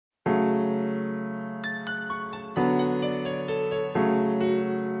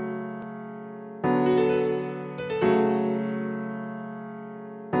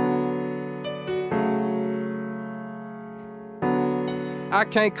I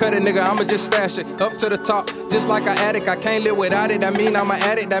can't cut it, nigga, I'ma just stash it up to the top, just like an addict. I can't live without it, that mean I'm an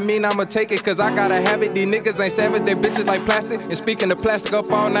addict, that mean I'ma take it, cause I gotta have it. These niggas ain't savage, they bitches like plastic. And speaking of plastic, up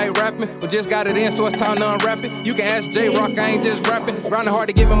all night rapping, but just got it in, so it's time to unwrap it. You can ask JROC, I ain't just rapping. Grinding hard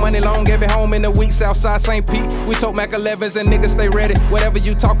to get my money long, every home in the week, Southside St. Pete. We tote Mac 11s and niggas stay ready. Whatever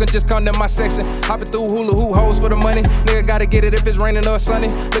you talking, just come to my section. Hopping through hula hoop hoes for the money. Nigga gotta get it if it's raining or sunny.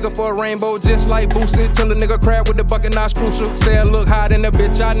 Looking for a rainbow just like Boosie. Till a nigga crab with the bucket, not crucial. Say I look hot in the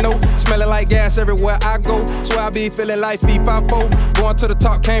bitch, I know. Smelling like gas everywhere I go. So I be feeling like F5-4. Going to the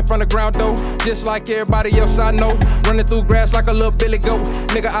top, came from the ground though. Just like everybody else I know. Running through grass like a little Billy Goat.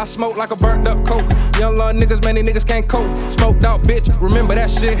 Nigga, I smoke like a burnt up coke. Young love niggas, many niggas can't cope. Smoked out, bitch, remember that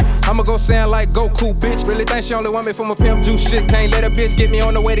shit. I'ma go sound like Goku, bitch. Really think she only want me for my pimp juice shit. Can't let a bitch get me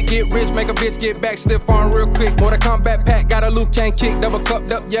on the way to get rich. Make a bitch get back stiff on real quick. More to combat pack, got a loop, can't kick. Double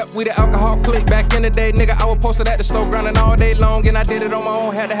cupped up, yep, we the alcohol click. Back in the day, nigga, I was posted at the store grinding all day long. And I did it on my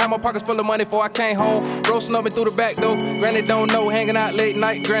own, had to have my pockets full of money before I came home. Bro snubbing through the back door, granny don't know. Hanging out late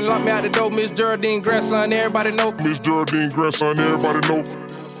night, granny locked me out the door. Miss Geraldine grandson, everybody know. Miss Geraldine grandson, everybody know.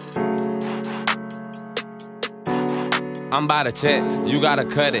 I'm by the check, you gotta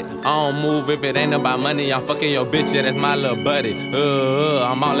cut it. I don't move if it ain't about money. I'm fucking your bitch, yeah, that's my little buddy.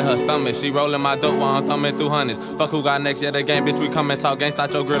 I'm all in her stomach. She rolling my dope while I'm thumbing through hundreds. Fuck who got next, yeah, the game, bitch, we come and talk. Gang,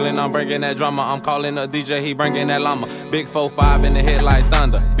 start your grill and I'm bringing that drama. I'm calling a DJ, he bringing that llama. Big 4-5 in the head like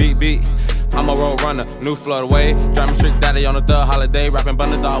thunder. Beat, beat. I'm a road runner, new flood away. Driving trick daddy on the third holiday. Rapping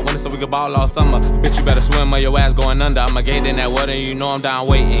bundles all winter so we can ball all summer. Bitch, you better swim or your ass going under. I'm a gate in that water and you know I'm down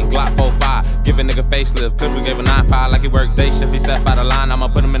waiting. Glock 4-5, give a nigga facelift. Clipper gave a 9-5 like he worked day shift. He step out of line, I'ma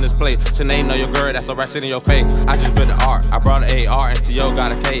put him in his place. Sinead know your girl, that's a ratchet in your face. I just built the art, I brought an AR and T.O.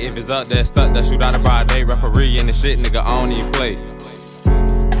 got a K. If it's up there, stuck, that shoot out a broad day. Referee in the shit, nigga, I don't even play.